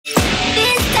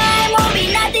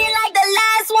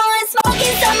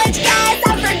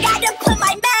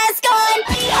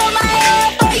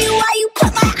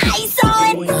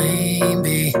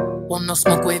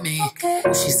smoke with me. Okay.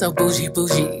 She so bougie,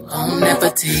 bougie, bon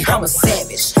appetit. I'm a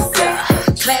savage, yeah.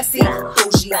 Classy,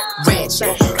 bougie,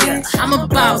 ratchet, yeah. I'm a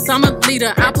boss, I'm a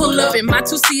leader. I pull up in my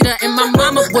two-seater, and my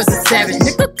mama was a savage.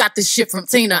 Nigga got this shit from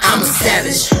Tina. I'm a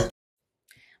savage.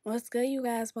 What's good, you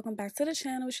guys? Welcome back to the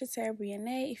channel. It's Jaterra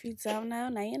Bria'Na. If you don't know,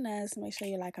 now you know. So make sure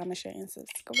you like, comment, share, and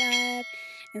subscribe.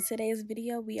 In today's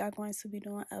video, we are going to be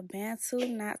doing a Bantu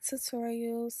knot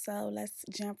tutorial. So let's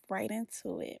jump right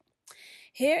into it.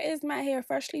 Here is my hair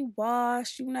freshly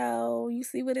washed. You know, you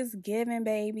see what it's giving,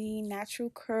 baby. Natural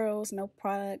curls, no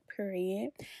product,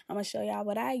 period. I'm going to show y'all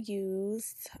what I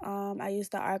used. I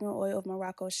used the Argan Oil of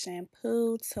Morocco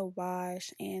shampoo to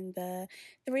wash, and the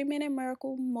 3-Minute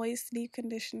Miracle Moist Deep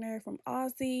Conditioner from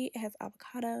Aussie. It has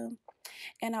avocado.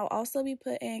 And I'll also be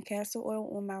putting castor oil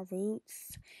on my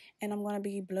roots. And I'm going to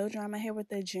be blow drying my hair with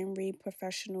the Genry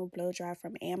Professional Blow Dry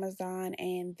from Amazon.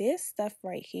 And this stuff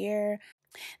right here,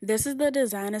 this is the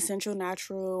Design Essential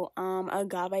Natural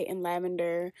Agave and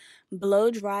Lavender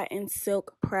Blow Dry and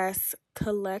Silk Press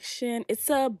collection. It's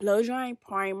a blow drying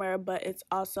primer, but it's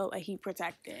also a heat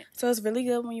protectant. So it's really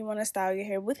good when you want to style your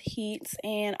hair with heat.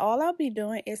 And all I'll be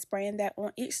doing is spraying that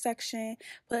on each section,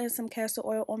 putting some castor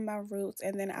oil on my roots,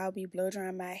 and then I'll be blow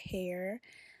drying my hair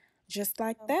just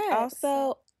like that.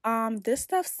 Also, this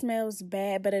stuff smells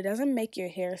bad, but it doesn't make your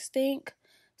hair stink.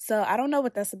 So I don't know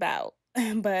what that's about.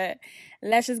 But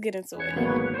let's just get into it.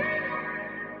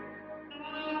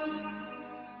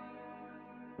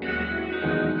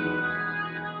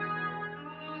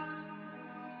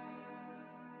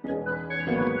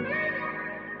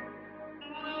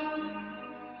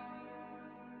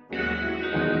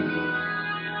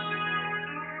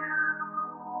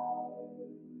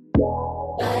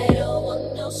 I don't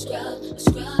want no scrub. A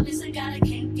scrub is a guy that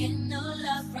can't get no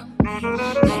love from me.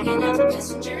 Hanging out the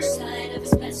passenger side of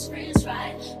his best friend's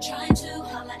ride, trying to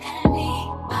holler at me.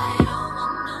 I don't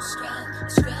want no scrub. A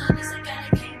scrub is a guy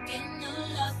that can't get no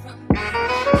love from me.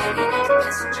 Hanging out the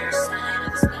passenger side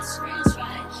of his best friend's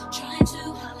ride, trying to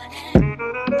holler at me.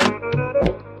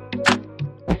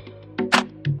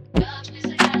 Scrub is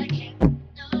a guy that can't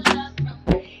get no love from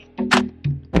me.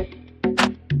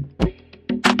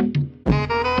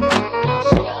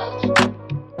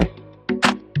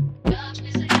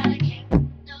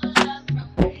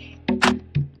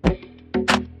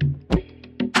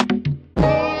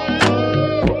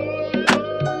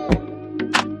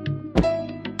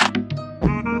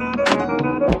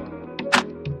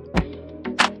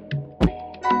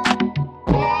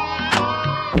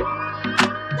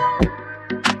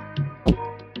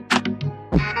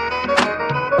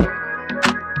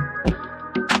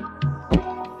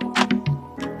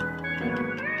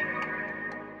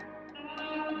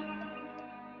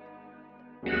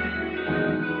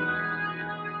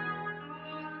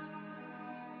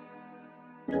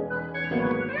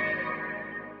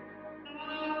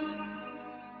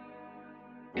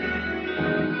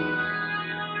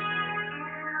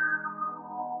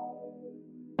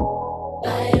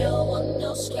 I don't want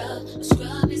no scrub. A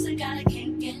scrub is a guy that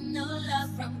can't get no love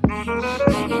from me.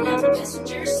 Hanging out the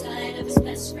passenger side of his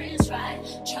best friend's ride,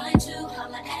 trying to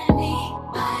holler at me.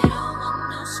 I don't want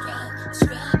no scrub. A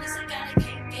scrub is a guy that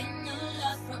can't get no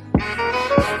love from me.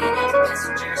 Hanging out the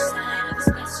passenger side of his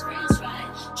best friend's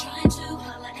ride, trying to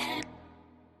holler at me.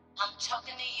 I'm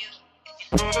talking to you. If you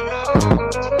let it home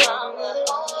to mama,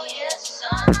 oh yes,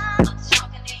 son. I'm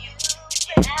talking to you. If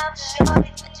you have a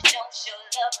shorty, but you don't show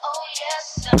love, oh yes,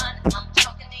 son. I'm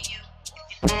talking to you.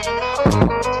 If you let it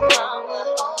home to mama,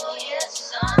 oh yes,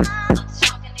 son. I'm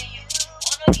talking to you.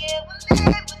 Wanna get with me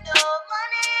with no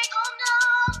money? Oh no,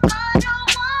 I don't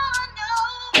want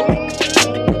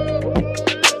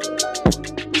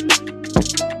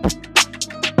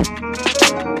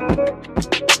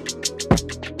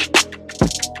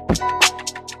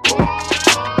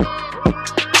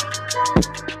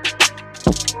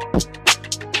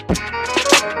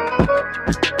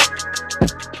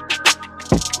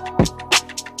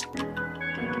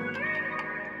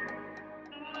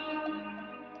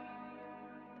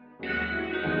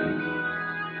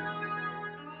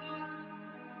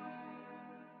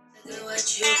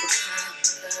what you become,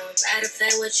 right up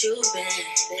there what you been.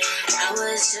 I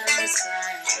was just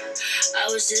fine. I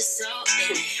was just so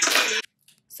in it.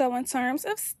 So in terms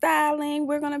of styling,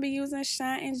 we're going to be using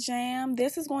Shine and Jam.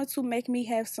 This is going to make me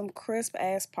have some crisp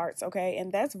ass parts, okay?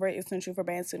 And that's very essential for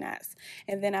Bantu knots.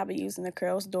 And then I'll be using the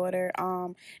Curl's Daughter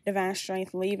Divine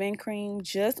Strength leave-in cream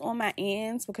just on my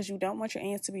ends, because you don't want your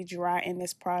ends to be dry in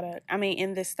this product. I mean,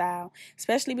 in this style.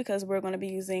 Especially because we're going to be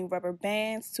using rubber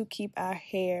bands to keep our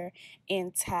hair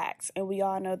intact. And we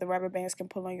all know the rubber bands can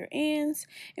pull on your ends,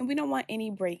 and we don't want any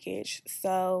breakage.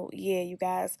 So yeah, you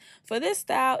guys, for this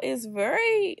style, it's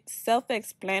very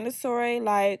self-explanatory.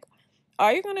 Like,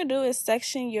 all you're gonna do is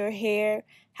section your hair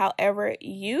however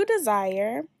you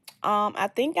desire. I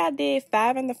think I did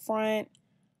 5 in the front,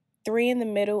 3 in the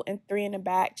middle, and 3 in the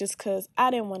back, just because I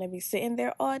didn't want to be sitting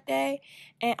there all day.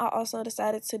 And I also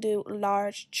decided to do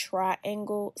large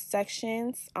triangle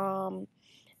sections.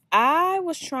 I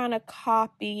was trying to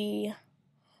copy,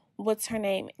 what's her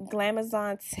name,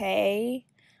 Glamazon Tay.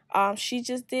 She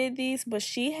just did these, but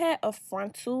she had a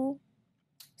frontal,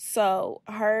 so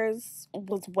hers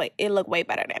was it looked way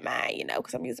better than mine, you know,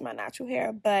 because I'm using my natural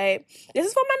hair. But this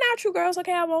is for my natural girls,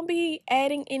 okay? I won't be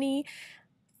adding any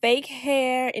fake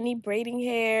hair, any braiding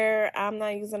hair. I'm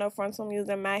not using no frontal. I'm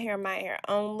using my hair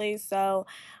only. So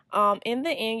in the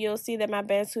end, you'll see that my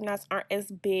Bantu knots aren't as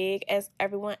big as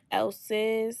everyone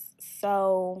else's.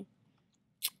 So,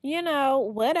 you know,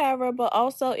 whatever. But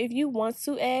also, if you want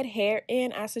to add hair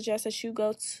in, I suggest that you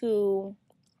go to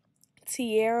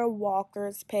Tierra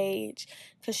Walker's page,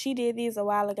 because she did these a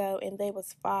while ago and they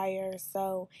was fire.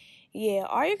 So yeah,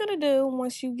 all you're gonna do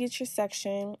once you get your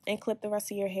section and clip the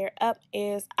rest of your hair up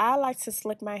is, I like to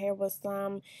slick my hair with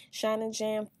some Shine and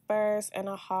Jam first and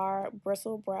a hard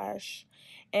bristle brush.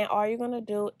 And all you're gonna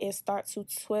do is start to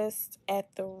twist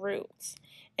at the roots.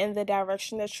 And the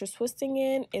direction that you're twisting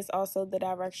in is also the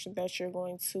direction that you're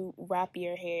going to wrap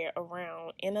your hair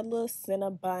around in a little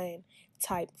Cinnabon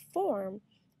type form.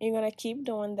 You're going to keep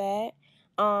doing that.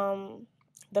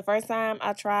 The first time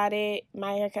I tried it,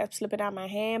 my hair kept slipping out my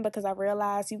hand, because I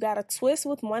realized you got to twist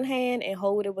with one hand and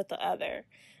hold it with the other.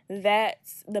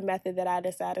 That's the method that I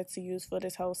decided to use for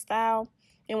this whole style.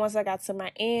 And once I got to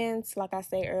my ends, like I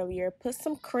said earlier, put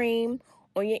some cream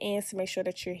on your ends to make sure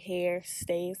that your hair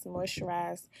stays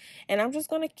moisturized. And I'm just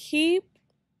going to keep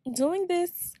doing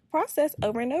this process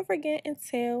over and over again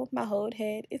until my whole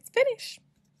head is finished.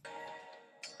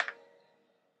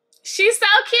 She's so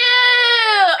cute!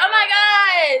 Oh my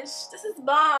gosh! This is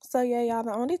bomb. So yeah, y'all,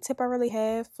 the only tip I really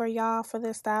have for y'all for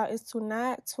this style is to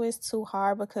not twist too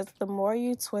hard, because the more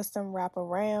you twist and wrap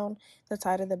around, the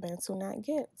tighter the Bantu knot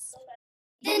gets.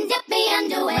 Then dip me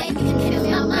underway. You can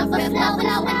feel my mind for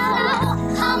flow.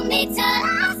 Hold me till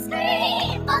I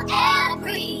scream for air to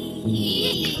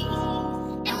breathe.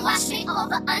 And wash me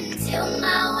over until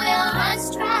my well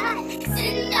runs dry.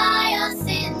 Send all your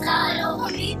sins all over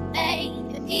me, baby.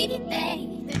 Baby,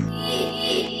 baby,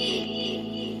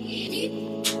 deep,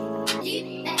 deep,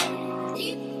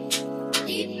 deep,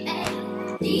 deep,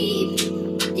 deep,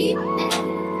 deep,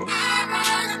 I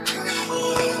wanna play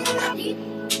deep,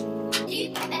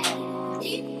 deep,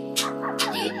 deep,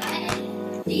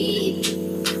 deep,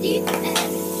 deep,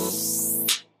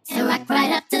 and rock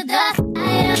right up to the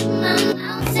side of my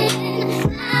mountain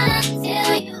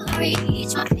until you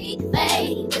reach my peak,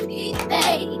 baby,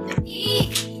 baby.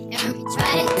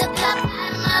 Right to the bottom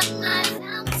of my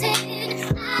fountain,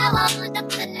 I want to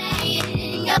play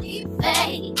in your deep,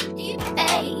 deep,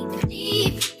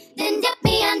 deep. Then dip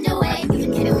me underway. You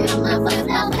can feel my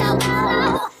flow.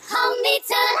 Hold me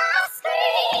till I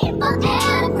scream for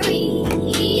air to breathe.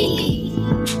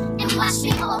 And wash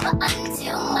me over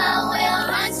until my well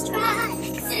runs dry.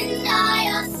 Send all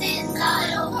your sins all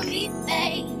over me,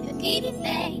 baby,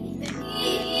 baby.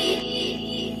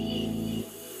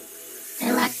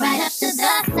 Right up to the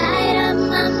side of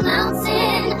my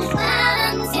mountain,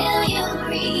 until you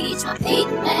reach my peak,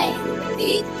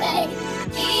 baby,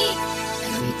 baby.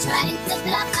 And reach right into the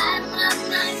bottom of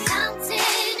my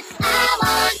fountain. I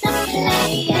want to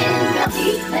play in your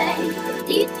deep, baby.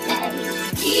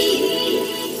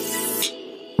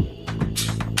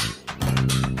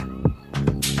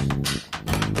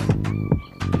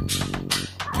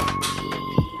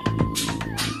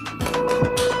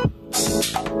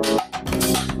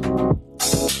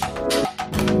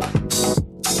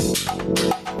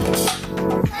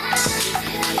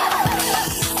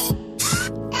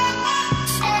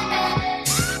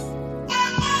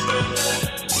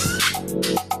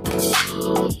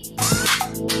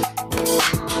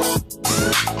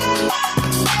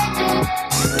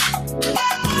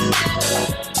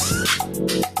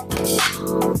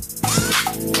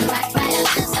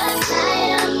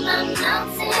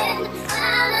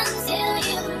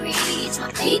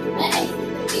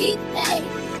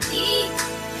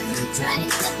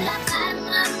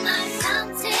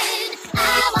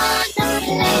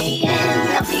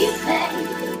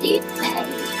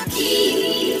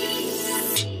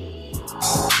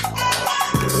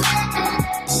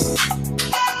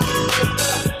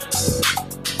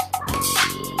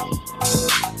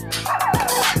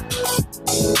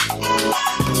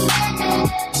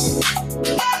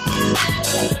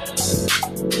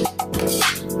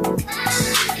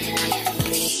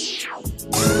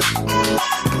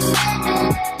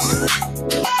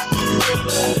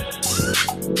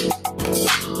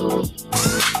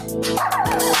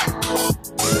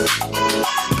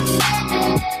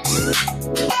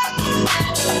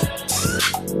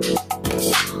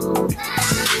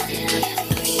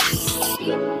 This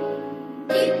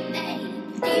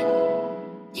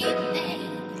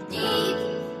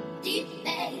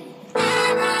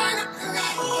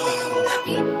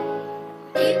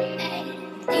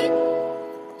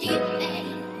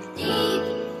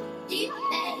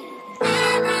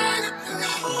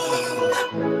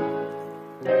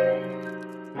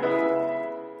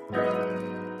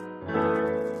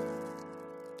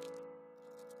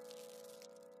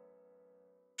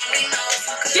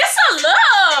a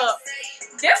love.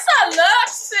 This a love,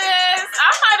 sis. I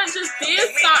might have just did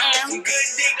something.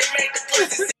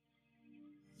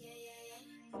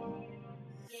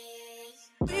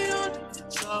 We don't do the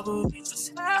trouble, we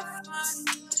just have fun.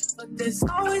 But there's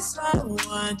always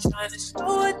someone trying to show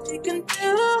what they can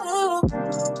do.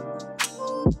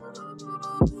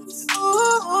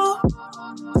 Ooh.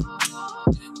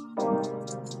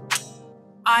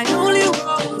 I only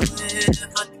roll with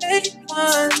my day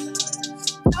one.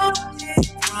 Don't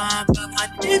take crime, but my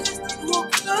niggas will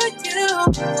cut you.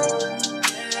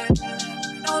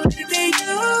 Don't let me you.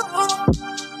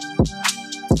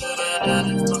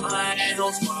 My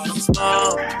hands bottom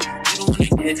slow. You don't wanna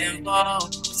get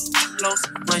involved. Close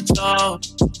to my jaw.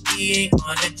 He ain't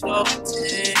gonna joke.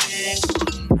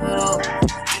 No,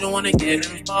 you don't wanna get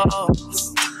involved.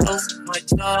 Close to my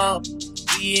jaw.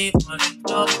 He ain't gonna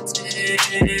joke.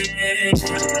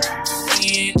 He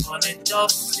ain't gonna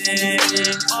joke.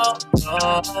 Oh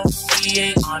no, he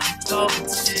ain't gonna joke.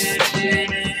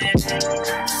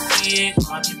 He ain't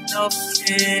gonna joke.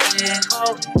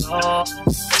 Oh no,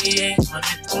 he ain't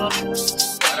gonna joke.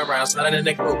 Run around, sliding in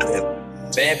the group whip.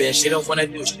 Bad bitch, she don't wanna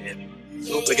do shit.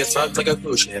 Loop like a fuck like a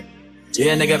cruise ship.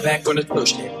 Yeah, nigga back on the cruise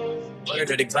ship. Order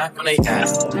to the clock on they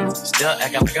ass. Still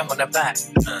acting like I'm on the back.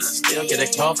 Still get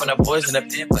a call from the boys in the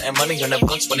pen, putting money on the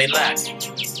books when they lack.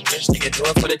 Rich nigga do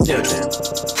it for the children.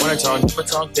 Wanna talk, never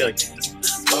talk billions.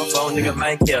 Phone phone nigga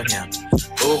might kill him.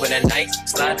 Moving at night,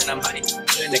 sliding a mic.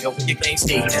 Good nigga when you can't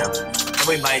see him. And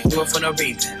we might do it for no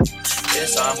reason.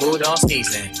 This all mood on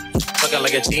season. Fucking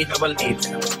like a cheat, I believe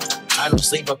him. I don't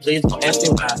sleep, but please don't ask me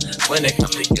why. When it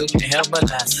comes to you, can't help but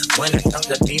lie. When it comes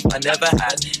to beef, I never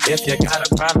hide. If you got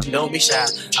a problem, don't be shy.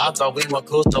 I thought we were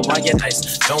cool, so why you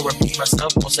nice? Don't repeat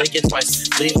myself, won't say it twice.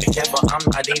 Please be careful, I'm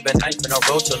not even nice. But no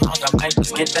road too long, I might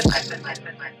just get the knife.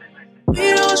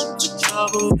 We don't shoot the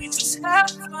trouble, we just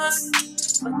have fun.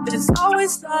 But there's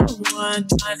always someone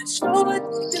trying to show what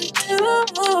you can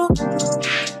do.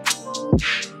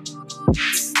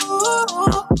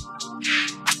 Ooh.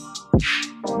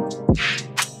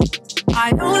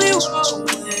 I only roll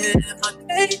with my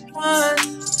day one.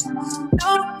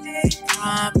 Don't take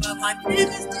time, but my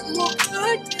niggas will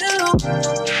cut you.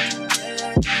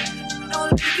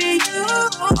 Don't let me you.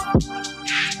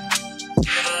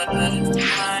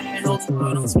 My hands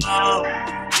bottom slow.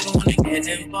 You don't wanna get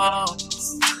involved.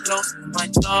 Close to my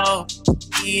jaw.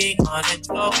 He ain't gonna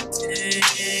joke.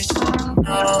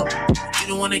 No, you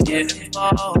don't wanna get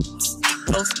involved.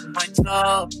 Close to my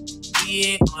jaw.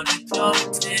 He ain't gonna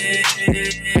joke.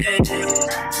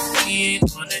 He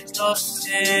ain't gonna joke.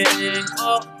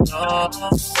 Oh no,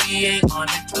 he ain't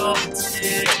gonna joke.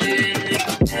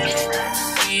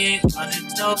 He ain't gonna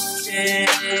joke.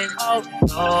 Oh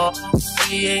no,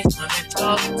 he ain't gonna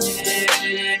joke.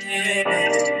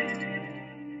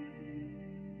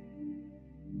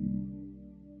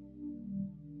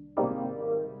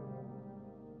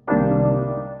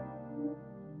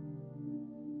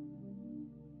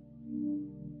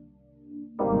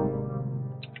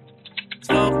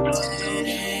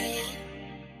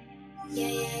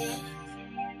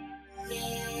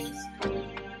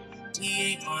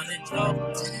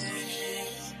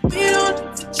 We don't do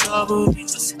the trouble, we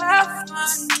just have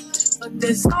fun. But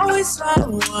there's always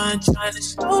someone trying to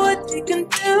show what they can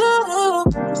do.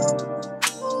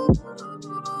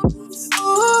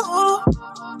 Ooh.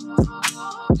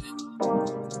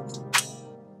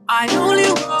 I only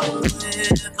roll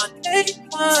with my day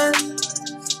one.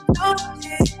 Don't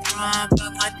take time,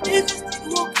 but my niggas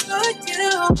will cut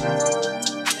you.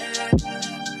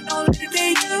 Don't let me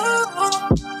you.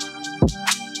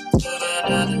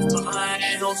 My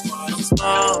hands bottom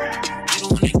slow. You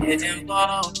don't wanna get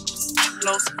involved.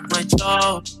 Close to my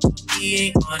jaw. He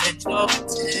ain't gonna joke.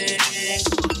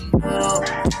 No,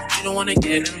 you don't wanna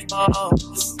get involved.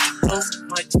 Close to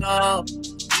my jaw.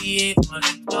 He ain't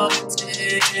gonna joke.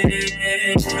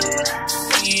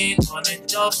 He ain't gonna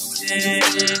joke.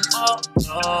 Oh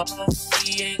no,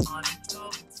 he ain't gonna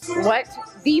joke. What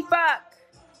the fuck?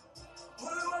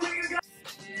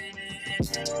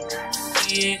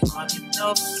 He ain't gonna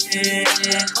joke.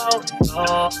 Oh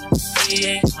no, he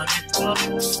ain't gonna joke.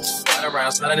 Run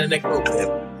around, sliding in the group whip.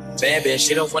 Bad bitch,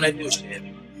 she don't wanna do shit.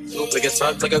 Go big as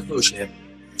fuck like a cruise ship.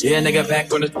 Yeah, nigga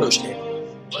back on the cruise ship.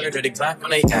 Word to the clock on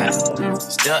they got.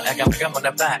 Still acting like I'm on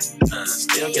the back.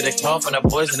 Still get a call from the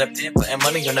boys in the pen, putting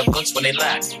money on the books when they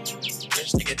lack.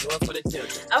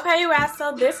 Okay, you guys,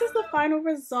 so this is the final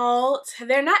result.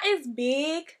 They're not as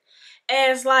big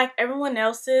as like everyone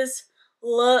else's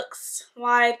looks,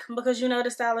 like, because you know the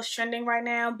style is trending right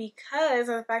now because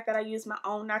of the fact that I use my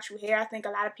own natural hair. I think a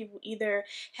lot of people either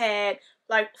had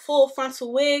like full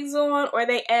frontal wigs on or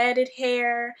they added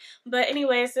hair. But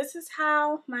anyways, this is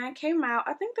how mine came out.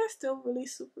 I think they're still really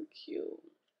super cute,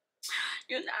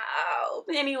 you know.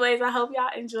 But anyways, I hope y'all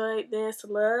enjoyed this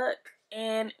look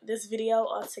and this video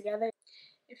altogether.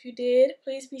 If you did,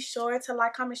 please be sure to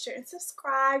like, comment, share, and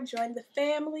subscribe. Join the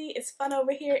family. It's fun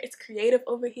over here. It's creative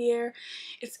over here.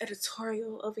 It's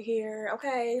editorial over here.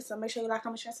 Okay, so make sure you like,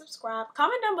 comment, share, and subscribe.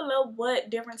 Comment down below what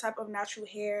different type of natural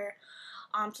hair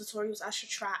tutorials I should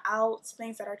try out.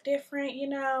 Things that are different, you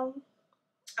know.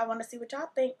 I want to see what y'all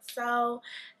think. So,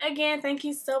 again, thank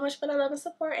you so much for the love and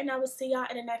support, and I will see y'all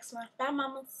in the next one. Bye,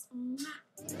 mamas. Mwah.